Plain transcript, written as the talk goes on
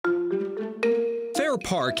Fair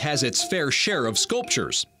Park has its fair share of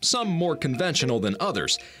sculptures, some more conventional than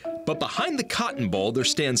others. But behind the Cotton Bowl there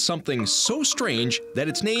stands something so strange that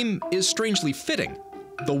its name is strangely fitting: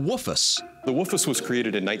 the Woofus. The Woofus was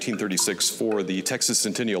created in 1936 for the Texas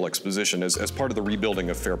Centennial Exposition as part of the rebuilding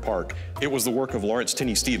of Fair Park. It was the work of Lawrence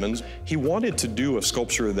Tenney Stevens. He wanted to do a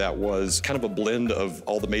sculpture that was kind of a blend of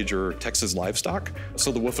all the major Texas livestock.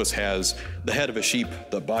 So the Woofus has the head of a sheep,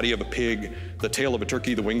 the body of a pig, the tail of a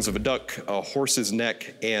turkey, the wings of a duck, a horse's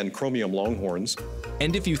neck, and chromium longhorns.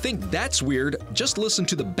 And if you think that's weird, just listen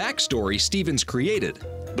to the backstory Stevens created.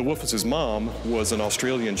 The Woofus' mom was an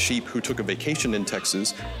Australian sheep who took a vacation in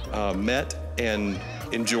Texas, met and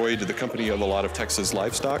enjoyed the company of a lot of Texas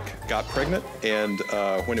livestock, got pregnant, and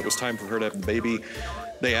when it was time for her to have the baby,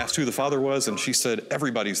 they asked who the father was, and she said,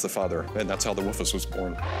 "Everybody's the father," and that's how the Woofus was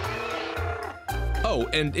born. Oh,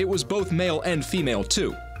 and it was both male and female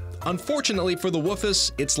too. Unfortunately for the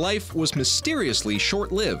Woofus, its life was mysteriously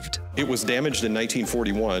short-lived. It was damaged in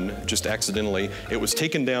 1941, just accidentally. It was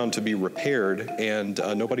taken down to be repaired, and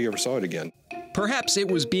nobody ever saw it again. Perhaps it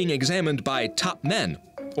was being examined by top men,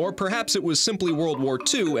 or perhaps it was simply World War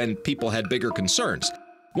II and people had bigger concerns.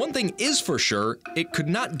 One thing is for sure, it could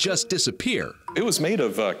not just disappear. It was made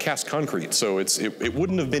of cast concrete, so it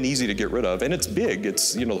wouldn't have been easy to get rid of, and it's big.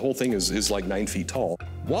 It's, the whole thing is like 9 feet tall.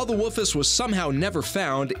 While the Woofus was somehow never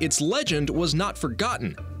found, its legend was not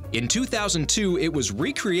forgotten. In 2002, it was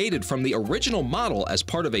recreated from the original model as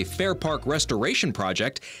part of a Fair Park restoration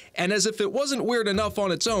project, and as if it wasn't weird enough on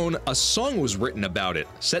its own, a song was written about it,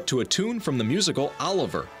 set to a tune from the musical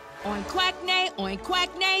Oliver. Oink quack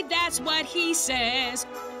nay, that's what he says.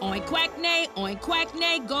 Oink quack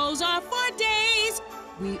nay, goes on for days.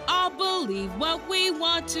 We all believe what we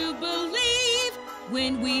want to believe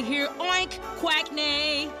when we hear oink quack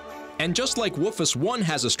nay. And just like Woofus 1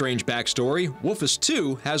 has a strange backstory, Woofus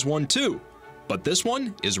 2 has one too. But this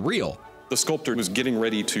one is real. The sculptor was getting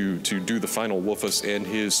ready to do the final Woofus, and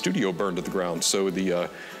his studio burned to the ground. So the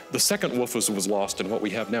second Woofus was lost, and what we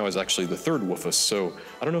have now is actually the third Woofus. So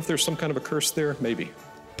I don't know if there's some kind of a curse there, maybe.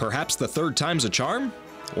 Perhaps the third time's a charm?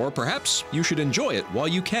 Or perhaps you should enjoy it while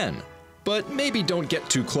you can. But maybe don't get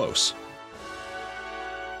too close.